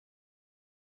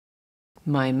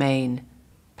My main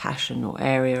passion or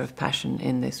area of passion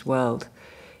in this world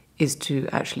is to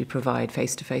actually provide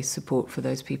face-to-face support for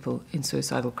those people in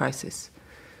suicidal crisis.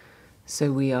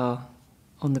 So we are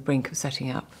on the brink of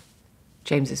setting up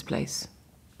James's Place,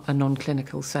 a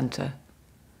non-clinical centre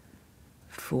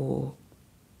for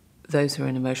those who are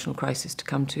in emotional crisis to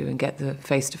come to and get the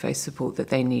face-to-face support that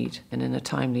they need, and in a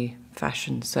timely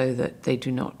fashion, so that they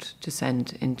do not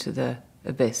descend into the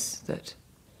abyss that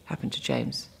happened to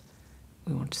James.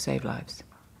 We want to save lives.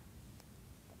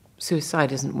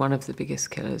 Suicide isn't one of the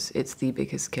biggest killers, it's the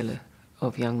biggest killer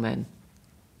of young men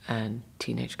and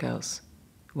teenage girls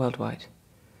worldwide.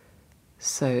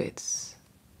 So it's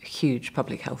a huge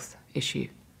public health issue.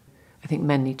 I think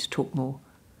men need to talk more.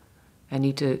 I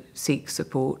need to seek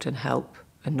support and help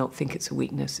and not think it's a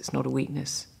weakness. It's not a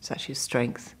weakness, it's actually a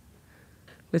strength.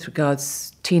 With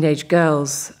regards to teenage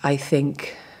girls, I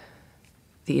think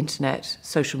the internet,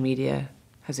 social media,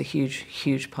 has a huge,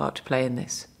 huge part to play in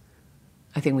this.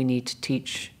 I think we need to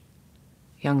teach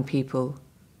young people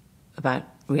about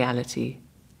reality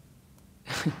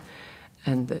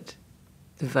and that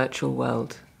the virtual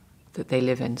world that they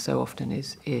live in so often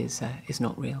is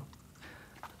not real.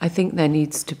 I think there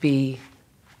needs to be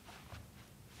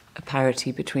a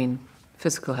parity between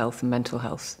physical health and mental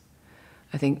health.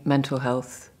 I think mental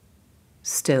health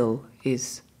still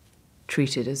is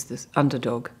treated as this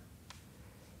underdog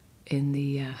in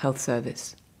the health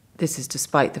service. This is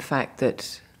despite the fact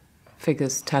that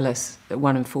figures tell us that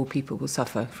 1 in 4 people will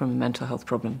suffer from a mental health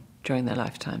problem during their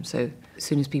lifetime. So as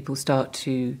soon as people start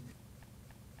to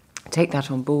take that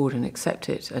on board and accept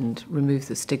it and remove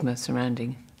the stigma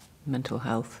surrounding mental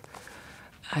health,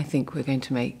 I think we're going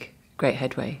to make great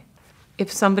headway.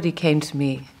 If somebody came to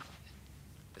me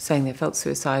saying they felt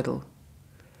suicidal,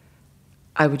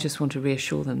 I would just want to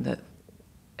reassure them that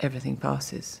everything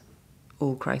passes,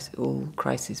 all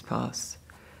crises pass,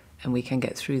 and we can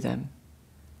get through them.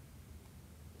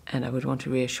 And I would want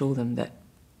to reassure them that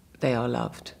they are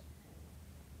loved,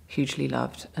 hugely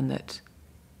loved, and that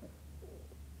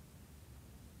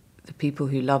the people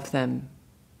who love them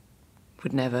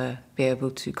would never be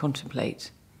able to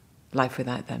contemplate life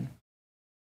without them.